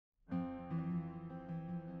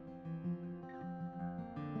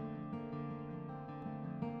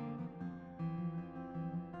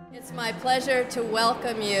It's my pleasure to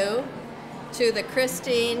welcome you to the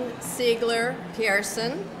Christine Siegler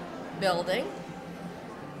Pearson Building.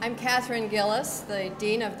 I'm Catherine Gillis, the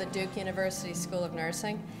Dean of the Duke University School of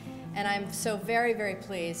Nursing, and I'm so very, very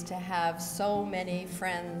pleased to have so many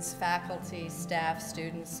friends, faculty, staff,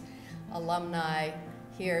 students, alumni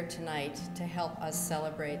here tonight to help us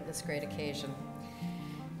celebrate this great occasion.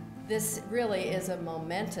 This really is a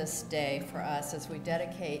momentous day for us as we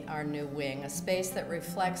dedicate our new wing, a space that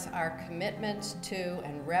reflects our commitment to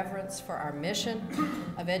and reverence for our mission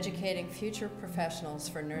of educating future professionals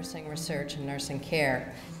for nursing research and nursing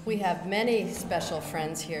care. We have many special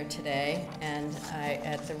friends here today, and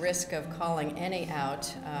at the risk of calling any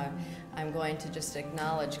out, I'm going to just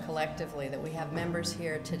acknowledge collectively that we have members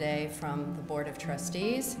here today from the Board of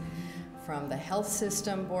Trustees, from the Health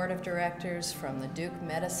System Board of Directors, from the Duke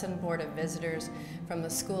Medicine Board of Visitors, from the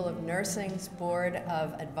School of Nursing's Board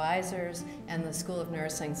of Advisors, and the School of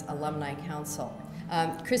Nursing's Alumni Council.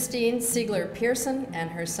 Christine Siegler Pearson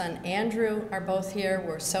and her son Andrew are both here.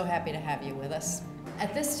 We're so happy to have you with us.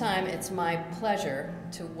 At this time, it's my pleasure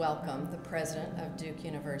to welcome the president of Duke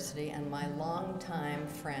University and my longtime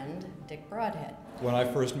friend, Dick Brodhead. When I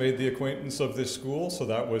first made the acquaintance of this school, so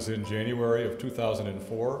that was in January of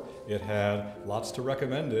 2004, it had lots to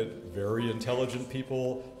recommend it, very intelligent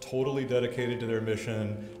people, totally dedicated to their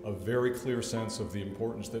mission, a very clear sense of the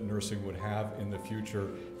importance that nursing would have in the future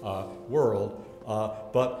world.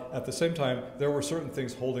 But at the same time, there were certain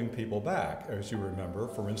things holding people back, as you remember,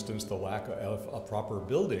 for instance, the lack of a proper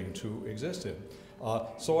building to exist in.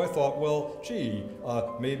 So I thought, well, gee,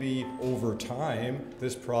 maybe over time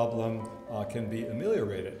this problem can be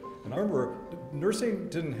ameliorated. And I remember nursing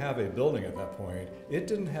didn't have a building at that point. It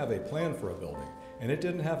didn't have a plan for a building, and it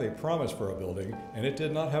didn't have a promise for a building, and it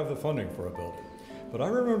did not have the funding for a building. But I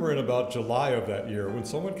remember in about July of that year when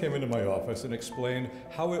someone came into my office and explained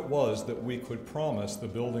how it was that we could promise the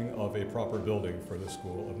building of a proper building for the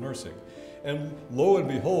School of Nursing. And lo and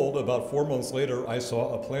behold, about 4 months later, I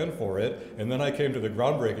saw a plan for it, and then I came to the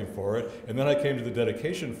groundbreaking for it, and then I came to the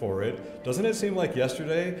dedication for it. Doesn't it seem like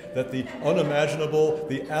yesterday that the unimaginable,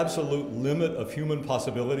 the absolute limit of human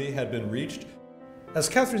possibility had been reached? As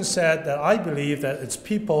Catherine said, that I believe that it's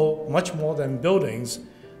people much more than buildings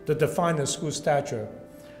that define a school stature.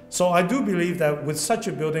 So I do believe that with such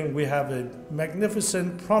a building, we have a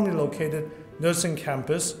magnificent, prominently located nursing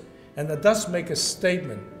campus, and that does make a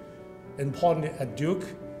statement, important at Duke,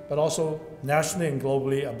 but also nationally and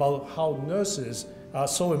globally, about how nurses are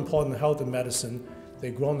so important in health and medicine.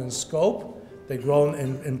 They've grown in scope, they've grown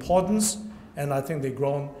in importance, and I think they've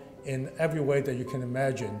grown in every way that you can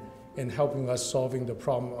imagine in helping us solving the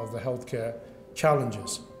problem of the healthcare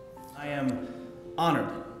challenges. I am honored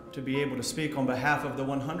to be able to speak on behalf of the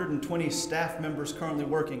 120 staff members currently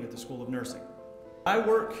working at the School of Nursing. I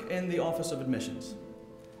work in the Office of Admissions,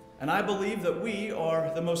 and I believe that we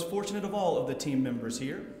are the most fortunate of all of the team members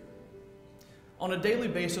here. On a daily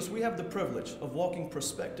basis, we have the privilege of walking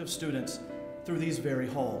prospective students through these very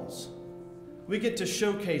halls. We get to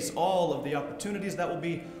showcase all of the opportunities that will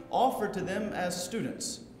be offered to them as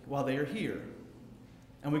students while they are here.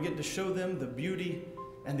 And we get to show them the beauty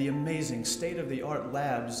and the amazing state-of-the-art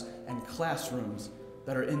labs and classrooms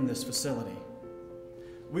that are in this facility.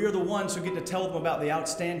 We are the ones who get to tell them about the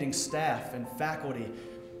outstanding staff and faculty,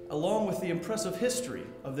 along with the impressive history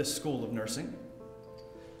of this School of Nursing.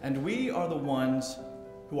 And we are the ones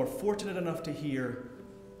who are fortunate enough to hear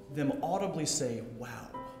them audibly say, wow,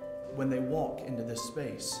 when they walk into this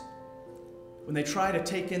space, when they try to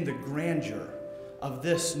take in the grandeur of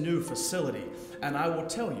this new facility. And I will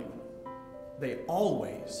tell you, they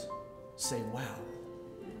always say, wow.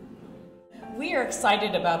 We are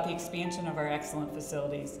excited about the expansion of our excellent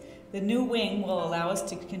facilities. The new wing will allow us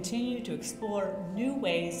to continue to explore new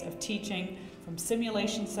ways of teaching, from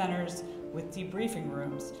simulation centers with debriefing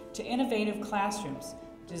rooms to innovative classrooms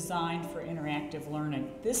designed for interactive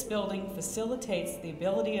learning. This building facilitates the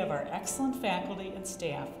ability of our excellent faculty and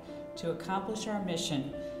staff to accomplish our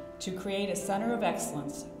mission to create a center of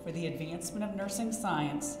excellence for the advancement of nursing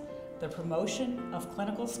science, the promotion of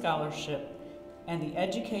clinical scholarship, and the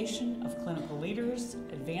education of clinical leaders,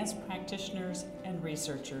 advanced practitioners, and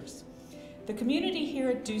researchers. The community here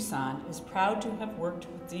at Doosan is proud to have worked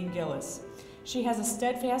with Dean Gillis. She has a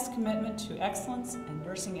steadfast commitment to excellence in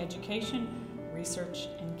nursing education, research,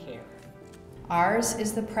 and care. Ours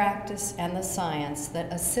is the practice and the science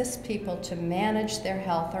that assists people to manage their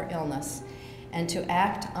health or illness and to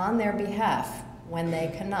act on their behalf when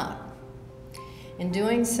they cannot. In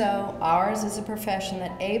doing so, ours is a profession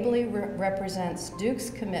that ably represents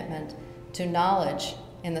Duke's commitment to knowledge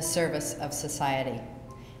in the service of society.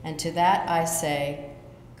 And to that I say,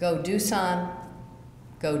 Go Doosan,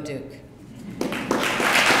 go Duke.